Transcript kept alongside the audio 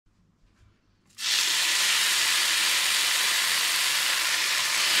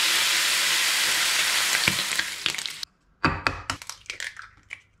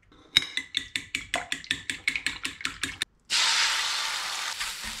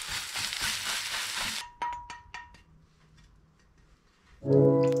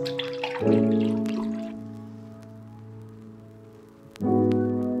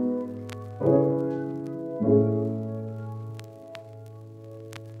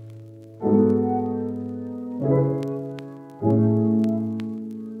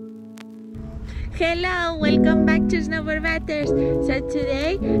Hello, welcome back to Snowboard Batters. So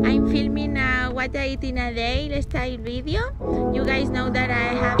today I'm filming a what I eat in a day style video. You guys know that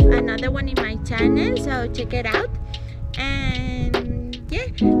I have another one in my channel, so check it out. And yeah,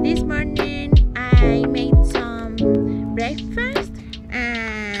 this morning I made some breakfast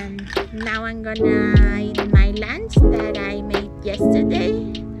and now I'm gonna eat my lunch that I made yesterday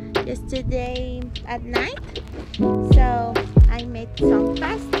at night. So I made some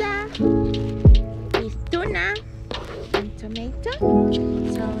pasta with tuna and tomato.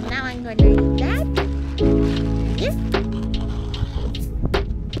 So now I'm gonna eat that. Yes.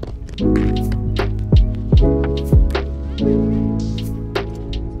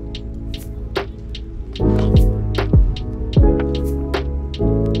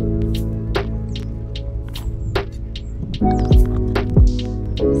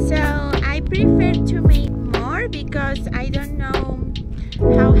 So I prefer to make more because I don't know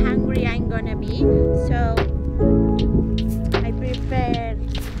how hungry I'm gonna be, so I prefer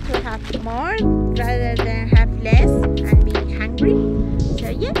to have more rather than have less and be hungry. So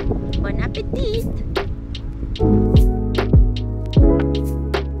yeah, bon appetit!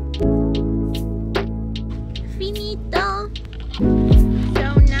 Finito! So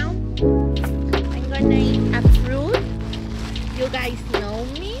now I'm gonna eat a fruit. You guys know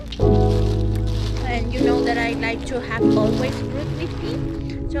me, and you know that I like to have always fruit with me.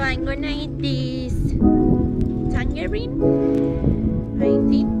 So I'm gonna eat this tangerine. I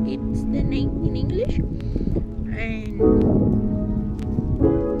think it's the name in English. And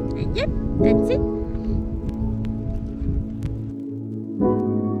yep, that's it.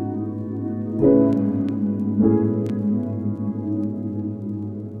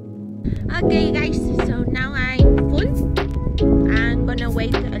 Okay guys, so now I'm full. I'm gonna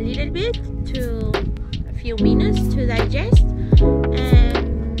wait a little bit, a few minutes to digest,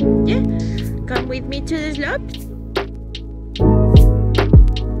 and yeah, come with me to the slopes.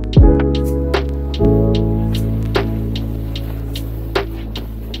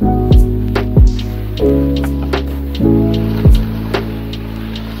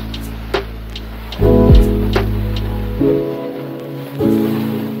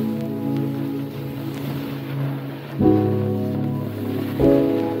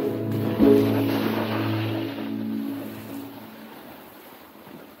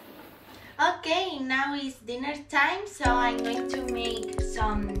 Okay, now it's dinner time, so I'm going to make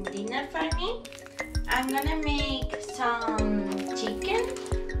some dinner for me. I'm gonna make some chicken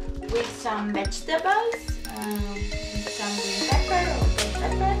with some vegetables, with some green pepper or red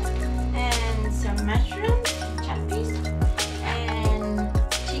pepper, and some mushrooms, chappies, and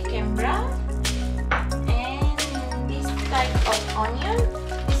chicken broth, and this type of onion.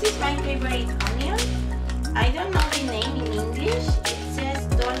 This is my favorite onion. I don't know the name in English. It says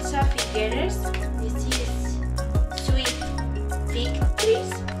Dolsa Figueres. This is sweet fig trees.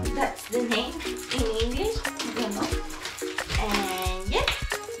 That's the name in English. I don't know. And yeah,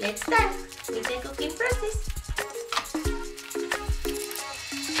 let's start with the cooking process.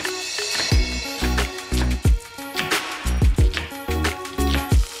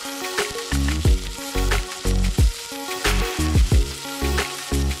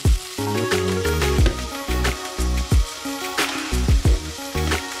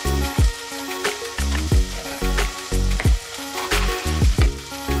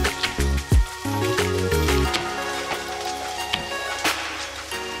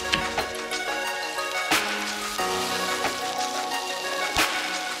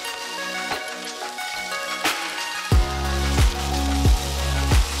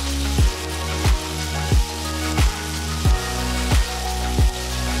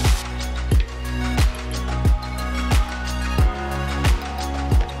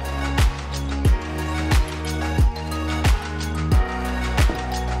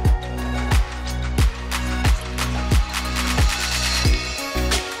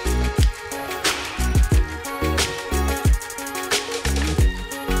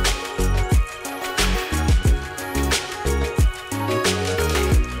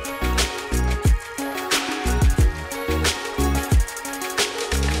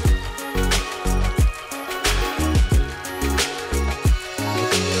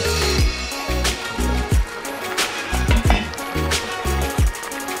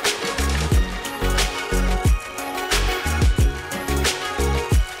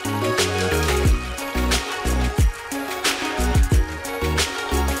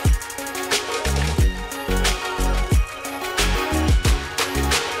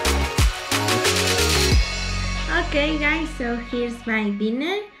 Okay guys, so here's my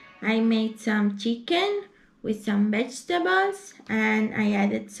dinner. I made some chicken with some vegetables, and I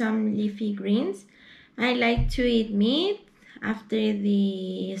added some leafy greens. I like to eat meat after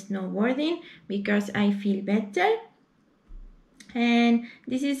the snowboarding because I feel better. And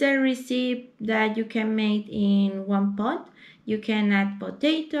this is a recipe that you can make in one pot. You can add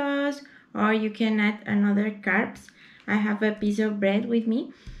potatoes or you can add another carbs. I have a piece of bread with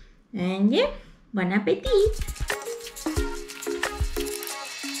me. And yeah, bon appetit!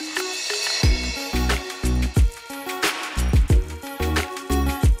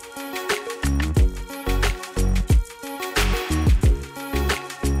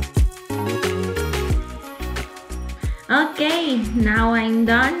 Okay, now I'm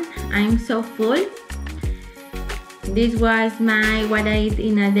done. I'm so full. This was my what I eat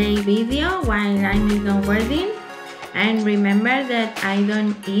in a day video while I'm snowboarding. And remember that I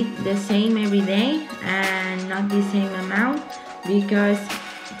don't eat the same every day and not the same amount, because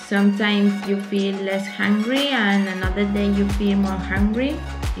sometimes you feel less hungry and another day you feel more hungry.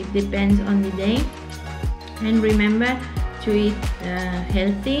 It depends on the day. And remember to eat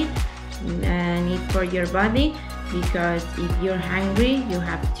healthy and eat for your body, because if you're hungry you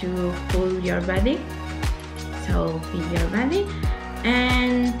have to fuel your body. So feed your body.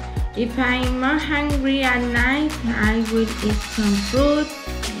 And if I'm more hungry at night, I will eat some fruit,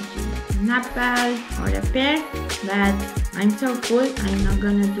 an apple or a pear, but I'm so full, I'm not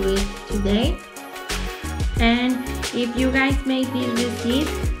gonna do it today. And if you guys make this recipe,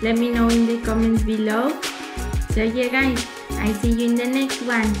 let me know in the comments below. So yeah guys, I see you in the next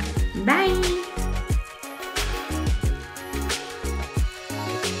one. Bye!